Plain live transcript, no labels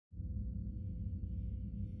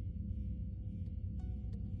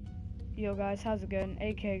Yo guys, how's it going?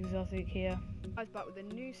 AK Exotic here. I was back with a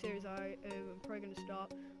new series I'm probably going to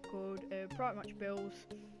start called Private Match Bills.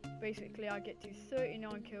 Basically I get to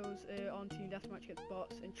 39 kills on Team Deathmatch against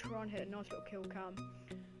bots and try and hit a nice little kill cam.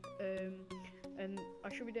 And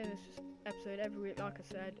I should be doing this episode every week like I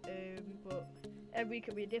said, but every week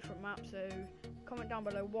it'll be a different map, so comment down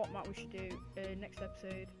below what map we should do next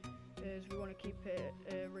episode, as we want to keep it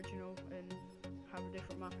original and have a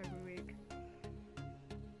different map every week.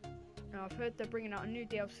 Now I've heard they're bringing out a new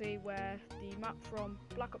DLC where the map from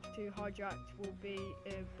Black Ops 2 Hijacked will be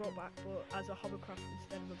brought back, but as a hovercraft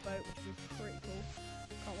instead of a boat, which will be pretty cool.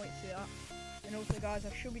 Can't wait to see that. And also guys,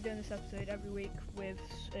 I should be doing this episode every week with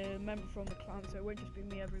a member from the clan, so it won't just be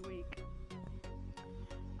me every week.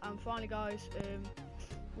 And finally guys,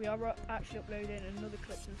 we are actually uploading another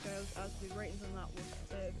clips and fails, as the ratings on that was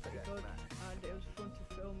pretty good and it was fun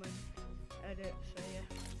to film and edit, so yeah,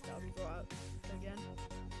 that'll be brought out again.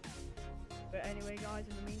 But anyway guys,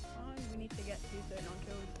 in the meantime, we need to get to 39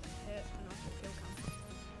 kills and hit a nice little kill cam.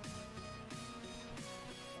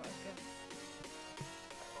 Right, let's go.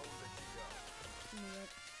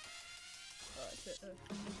 Alright, let's hit a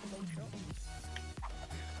long shot.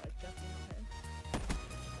 That's definitely not hitting.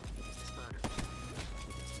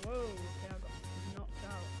 Whoa, okay, I got knocked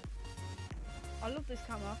out. I love this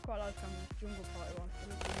camera, I quite like this camera, this jungle party one.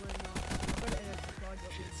 It looks really nice. I got it in a supply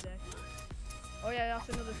drop the other day. Oh yeah, that's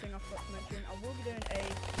another thing I forgot to mention. I will be doing a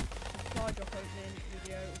supply drop opening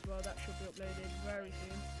video as well. That should be uploaded very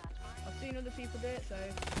soon. I've seen other people do it, so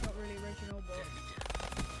it's not really original, but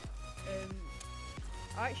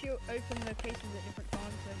I actually open the cases at different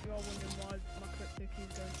times, so if you are wondering why my crypto keys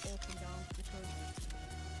going up and down, because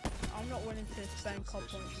I'm not willing to spend COD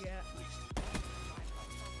points yet.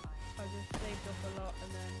 I just saved up a lot and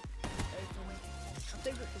then opened. I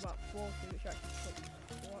saved up to about 40, which actually took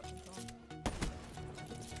quite some time.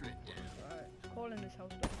 Right, calling this house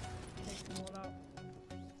up, take them all out.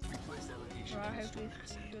 Right, hopefully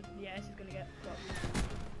this should, yeah, this is gonna get blocked.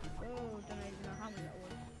 Oh, don't even know how many that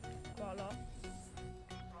was. Quite a lot.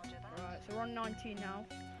 Right, so we're on 19 now.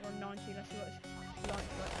 We're on 19, let's see what it's like.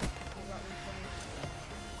 We're about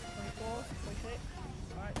 24, 26.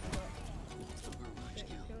 Right, we got 6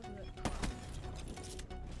 kills in it.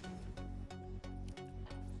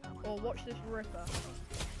 Oh, watch this Ripper.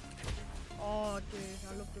 Oh dude,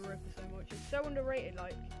 I love the Ripper so much. It's so underrated,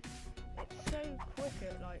 like, it's so quick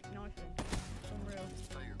at like knifing. It's unreal.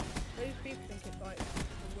 Those people think it's like the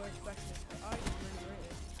worst specialist, but I just really rate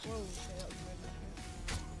it. Whoa, okay, that was a good mission.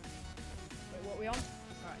 Wait, what are we on?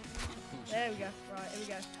 Right. There we go. Right, here we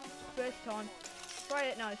go. First time. Try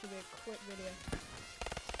it now, this will be a quick video.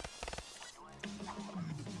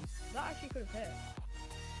 That actually could have hit.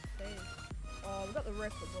 Dang. Oh, we got the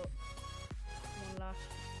Ripper, but one last.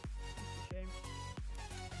 Shame.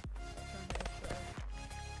 I'll try and hit it straight.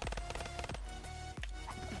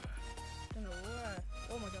 Don't know where.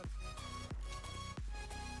 Oh my god.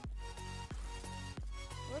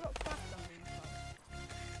 Have I got fast on being fast?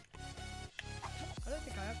 I don't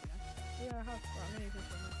think I have, you know. Yeah, I have. Right, I'm gonna use this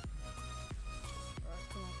one now. Right,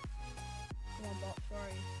 come on. Come on, bot,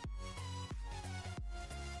 sorry.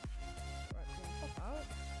 Right, come on, pop out.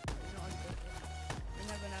 You're not interested. You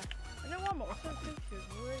never know. I know one more, my sensitivity is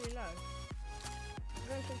really low. I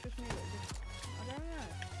don't think it's just me, but just, I don't know.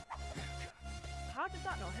 How did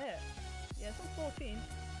that not hit? Yeah, it's on 14. I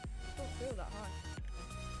don't feel that high.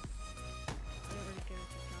 I don't really give it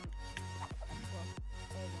a chance. Well,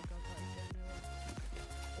 oh my god, that is going nowhere.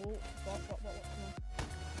 Oh, bot, come on.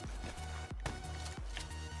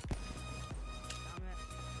 Damn it.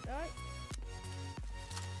 Right.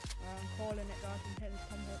 I'm calling it guys, I'm hitting this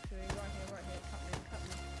tomahawk to right here, cut me.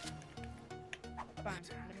 Bang,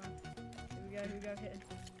 never mind. Here we go, hitting.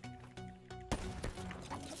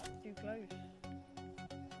 Too close.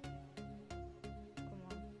 Come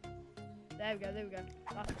on. There we go.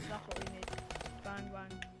 That's what we need. Bang,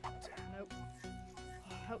 bang. Nope.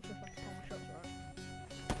 Oh, helps if I can call my shots right.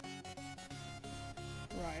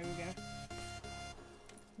 Right, here we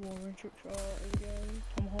go. Warren trick shot, here we go.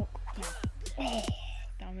 Tomahawk. Yeah. Oh,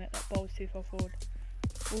 damn it, that ball was too far forward.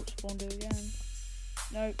 Oops, spawned it again.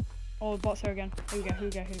 Nope. Oh, the bot's there again. Here we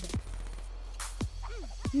go.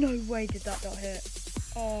 No way did that not hit.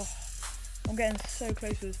 Oh, I'm getting so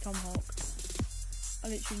close with this tomahawk. I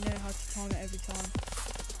literally know how to time it every time.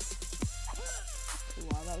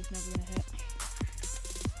 Wow, that was never going to hit.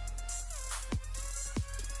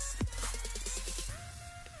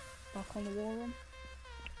 Back on the war room.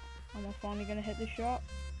 Am I finally going to hit this shot?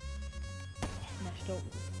 Oh, messed up. Oh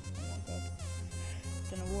my god.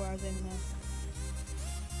 Don't know where I was in there.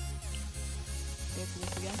 Go for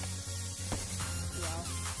this again. Wow.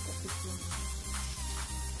 Good one.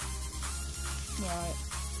 Right,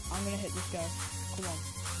 I'm gonna hit this guy. Come on.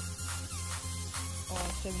 Oh,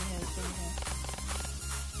 so many here, so many here.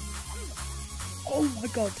 Oh my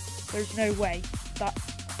god, there's no way. That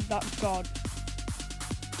bot,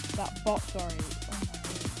 sorry. Oh my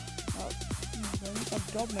god. That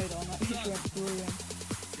god mode on, that just went through him.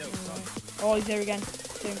 Oh, he's there again.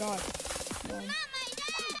 Same guy.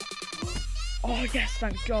 Oh yes,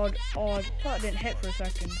 thank god. Oh, I thought it didn't hit for a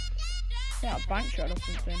second. I think I bank shot or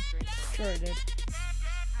something. Sure it did.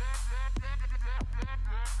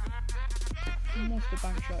 I must have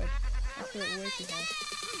bank shotted. I threw it way too high.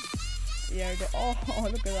 Yeah, it did. Oh,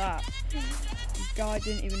 look at that. The guy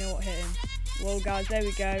didn't even know what hit him. Well guys, there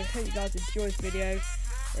we go. Hope you guys enjoyed this video.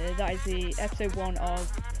 That is the episode 1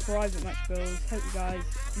 of private match builds. Hope you guys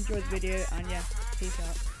enjoyed the video, and yeah, peace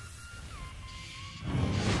out.